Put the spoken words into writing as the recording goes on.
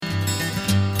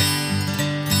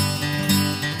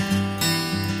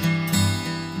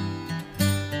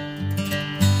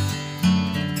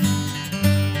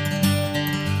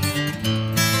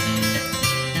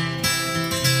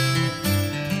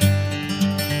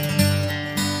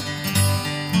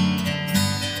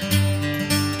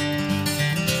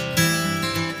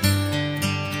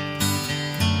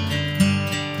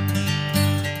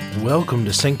Welcome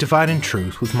to Sanctified in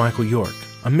Truth with Michael York,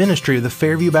 a ministry of the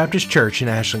Fairview Baptist Church in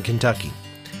Ashland, Kentucky.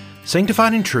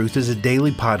 Sanctified in Truth is a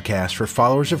daily podcast for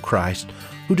followers of Christ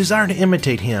who desire to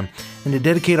imitate Him and to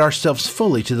dedicate ourselves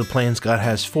fully to the plans God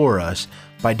has for us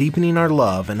by deepening our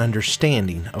love and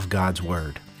understanding of God's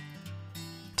Word.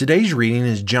 Today's reading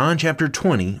is John chapter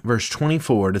 20, verse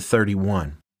 24 to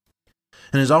 31.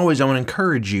 And as always, I want to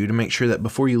encourage you to make sure that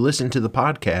before you listen to the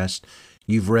podcast,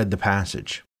 you've read the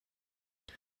passage.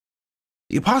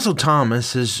 The Apostle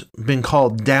Thomas has been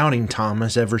called Doubting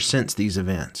Thomas ever since these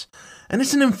events. And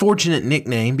it's an unfortunate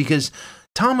nickname because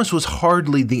Thomas was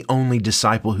hardly the only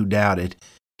disciple who doubted.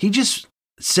 He just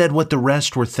said what the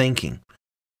rest were thinking.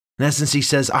 In essence, he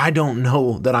says, I don't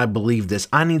know that I believe this.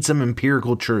 I need some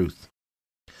empirical truth.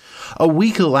 A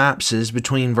week elapses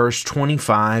between verse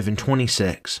 25 and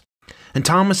 26, and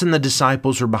Thomas and the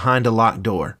disciples are behind a locked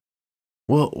door.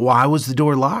 Well, why was the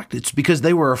door locked? It's because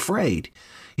they were afraid.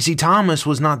 You see, Thomas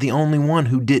was not the only one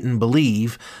who didn't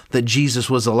believe that Jesus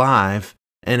was alive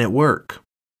and at work.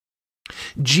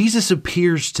 Jesus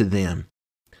appears to them.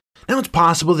 Now, it's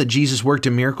possible that Jesus worked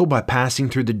a miracle by passing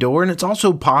through the door, and it's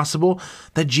also possible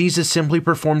that Jesus simply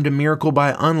performed a miracle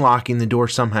by unlocking the door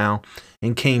somehow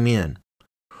and came in.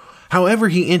 However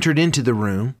he entered into the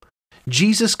room,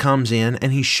 Jesus comes in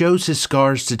and he shows his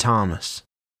scars to Thomas.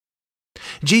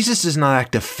 Jesus does not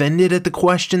act offended at the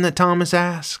question that Thomas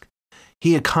asked.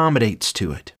 He accommodates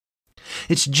to it.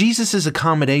 It's Jesus'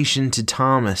 accommodation to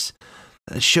Thomas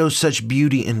that shows such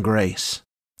beauty and grace.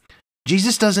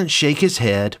 Jesus doesn't shake his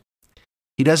head.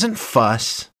 He doesn't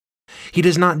fuss. He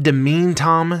does not demean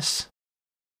Thomas.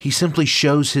 He simply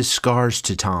shows his scars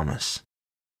to Thomas.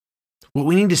 What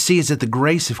we need to see is that the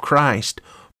grace of Christ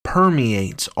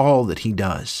permeates all that he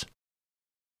does.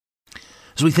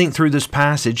 As we think through this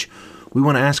passage, we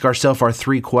want to ask ourselves our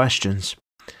three questions.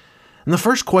 And the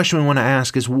first question we want to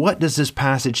ask is, what does this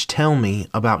passage tell me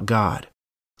about God?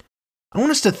 I want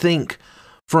us to think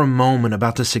for a moment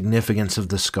about the significance of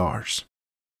the scars.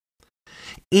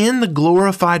 In the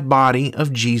glorified body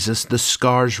of Jesus, the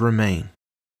scars remain.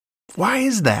 Why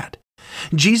is that?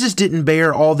 Jesus didn't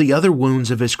bear all the other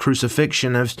wounds of his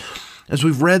crucifixion. As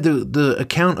we've read the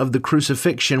account of the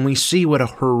crucifixion, we see what a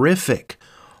horrific,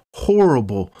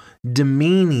 horrible,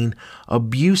 demeaning,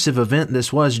 abusive event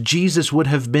this was. Jesus would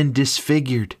have been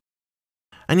disfigured.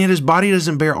 And yet his body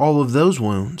doesn't bear all of those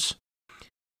wounds.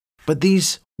 But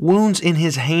these wounds in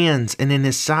his hands and in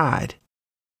his side,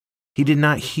 he did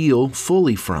not heal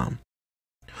fully from.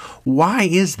 Why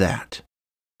is that?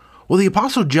 Well, the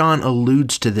Apostle John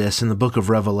alludes to this in the book of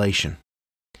Revelation.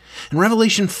 In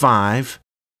Revelation 5,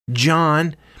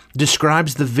 John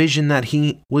describes the vision that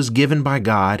he was given by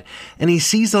God, and he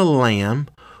sees a lamb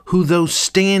who, though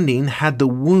standing, had the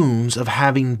wounds of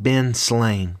having been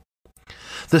slain.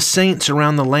 The saints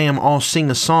around the lamb all sing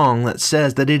a song that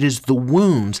says that it is the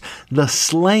wounds, the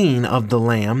slaying of the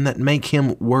lamb, that make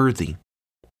him worthy.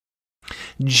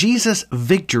 Jesus'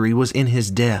 victory was in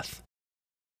his death.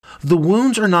 The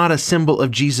wounds are not a symbol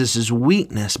of Jesus'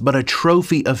 weakness, but a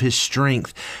trophy of his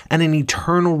strength and an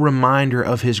eternal reminder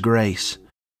of his grace.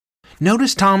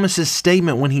 Notice Thomas's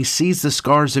statement when he sees the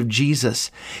scars of Jesus.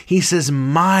 He says,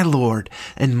 "My Lord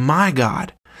and my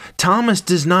God." Thomas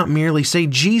does not merely say,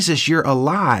 "Jesus, you're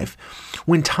alive."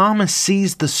 When Thomas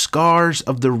sees the scars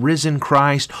of the risen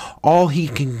Christ, all he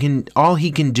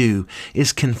can do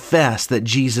is confess that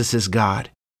Jesus is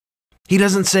God. He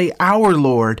doesn't say our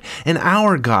Lord and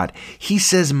our God. He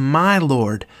says, "My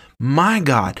Lord, my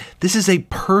God." This is a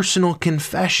personal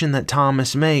confession that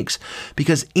Thomas makes,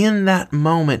 because in that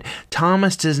moment,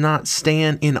 Thomas does not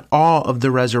stand in awe of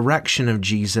the resurrection of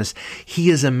Jesus. He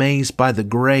is amazed by the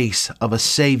grace of a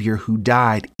Savior who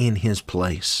died in his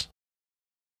place.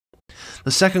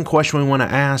 The second question we want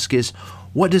to ask is,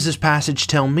 what does this passage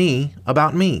tell me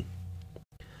about me?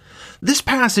 This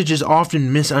passage is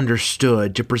often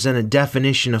misunderstood to present a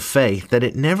definition of faith that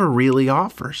it never really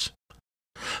offers.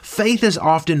 Faith is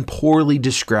often poorly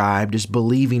described as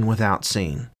believing without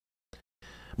seeing.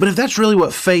 But if that's really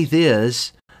what faith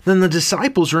is, then the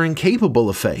disciples are incapable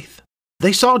of faith.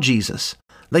 They saw Jesus.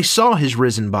 They saw his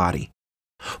risen body.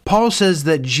 Paul says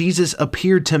that Jesus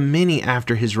appeared to many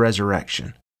after his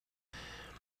resurrection.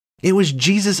 It was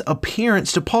Jesus'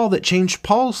 appearance to Paul that changed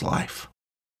Paul's life.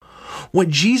 What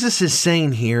Jesus is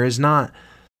saying here is not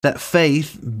that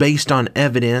faith based on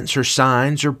evidence or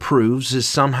signs or proofs is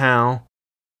somehow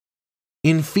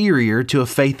inferior to a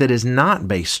faith that is not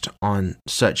based on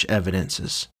such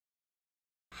evidences.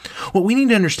 What we need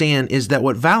to understand is that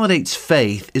what validates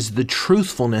faith is the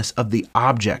truthfulness of the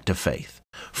object of faith.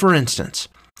 For instance,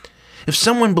 if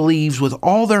someone believes with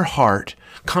all their heart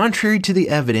Contrary to the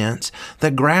evidence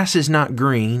that grass is not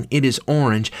green, it is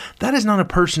orange, that is not a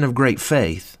person of great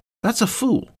faith. That's a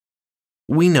fool.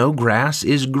 We know grass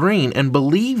is green, and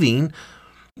believing,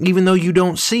 even though you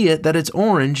don't see it, that it's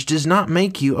orange does not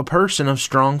make you a person of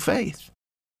strong faith.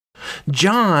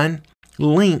 John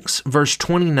links verse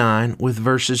 29 with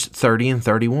verses 30 and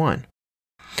 31.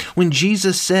 When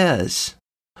Jesus says,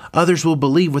 "Others will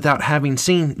believe without having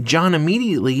seen," John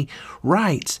immediately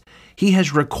writes, "He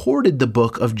has recorded the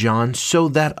book of John so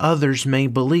that others may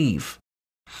believe."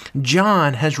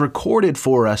 John has recorded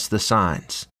for us the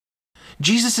signs.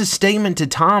 Jesus' statement to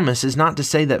Thomas is not to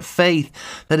say that faith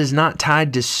that is not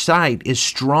tied to sight is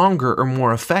stronger or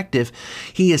more effective.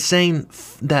 He is saying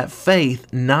that faith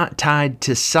not tied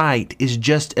to sight is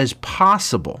just as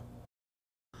possible.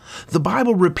 The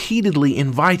Bible repeatedly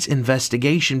invites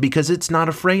investigation because it's not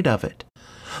afraid of it.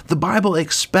 The Bible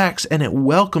expects and it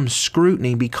welcomes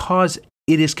scrutiny because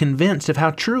it is convinced of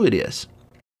how true it is.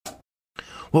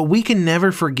 What we can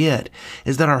never forget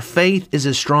is that our faith is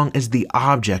as strong as the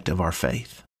object of our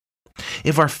faith.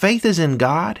 If our faith is in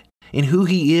God, in who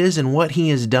He is and what He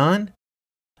has done,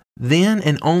 then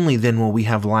and only then will we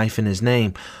have life in His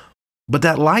name. But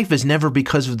that life is never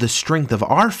because of the strength of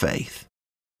our faith.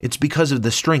 It's because of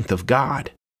the strength of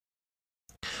God.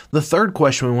 The third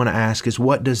question we want to ask is,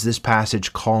 what does this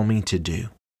passage call me to do?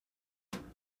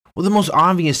 Well, the most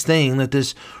obvious thing that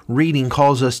this reading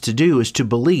calls us to do is to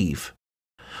believe.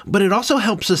 But it also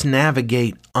helps us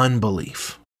navigate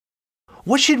unbelief.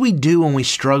 What should we do when we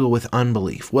struggle with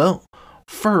unbelief? Well,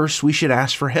 first, we should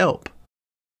ask for help.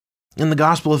 In the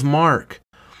Gospel of Mark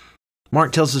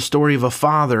tells the story of a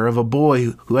father of a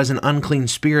boy who has an unclean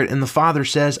spirit, and the father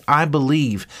says, "I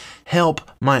believe, help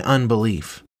my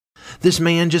unbelief." This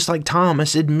man, just like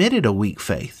Thomas, admitted a weak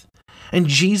faith. And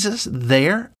Jesus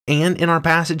there and in our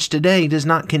passage today does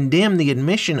not condemn the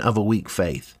admission of a weak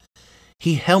faith.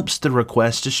 He helps the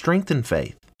request to strengthen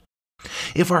faith.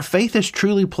 If our faith is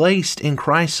truly placed in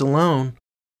Christ alone,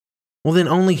 well, then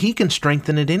only He can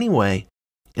strengthen it anyway.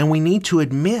 And we need to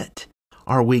admit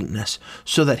our weakness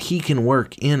so that He can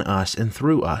work in us and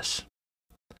through us.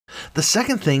 The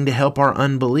second thing to help our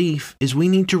unbelief is we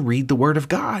need to read the Word of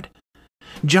God.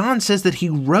 John says that he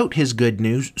wrote his good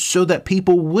news so that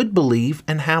people would believe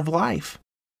and have life.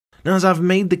 Now, as I've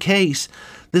made the case,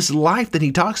 this life that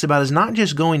he talks about is not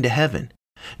just going to heaven.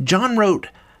 John wrote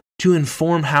to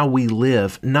inform how we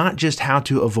live, not just how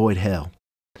to avoid hell.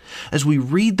 As we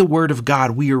read the Word of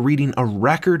God, we are reading a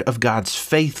record of God's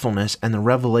faithfulness and the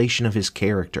revelation of His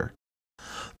character.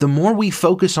 The more we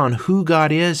focus on who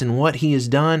God is and what He has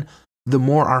done, the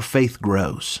more our faith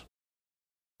grows.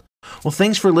 Well,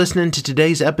 thanks for listening to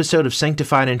today's episode of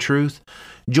Sanctified in Truth.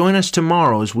 Join us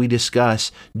tomorrow as we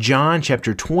discuss John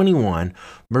chapter 21,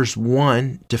 verse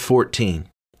 1 to 14.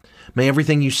 May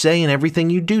everything you say and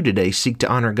everything you do today seek to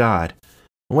honor God.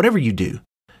 And whatever you do,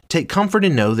 take comfort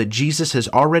and know that Jesus has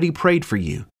already prayed for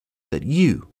you, that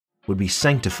you would be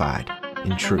sanctified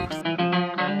in truth.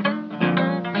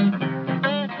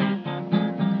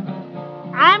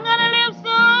 I'm gonna live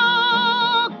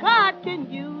so God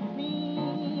can use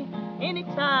me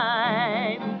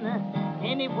anytime,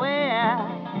 anywhere.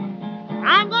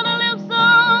 I'm gonna live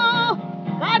so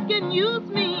God can use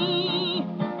me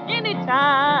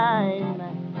anytime,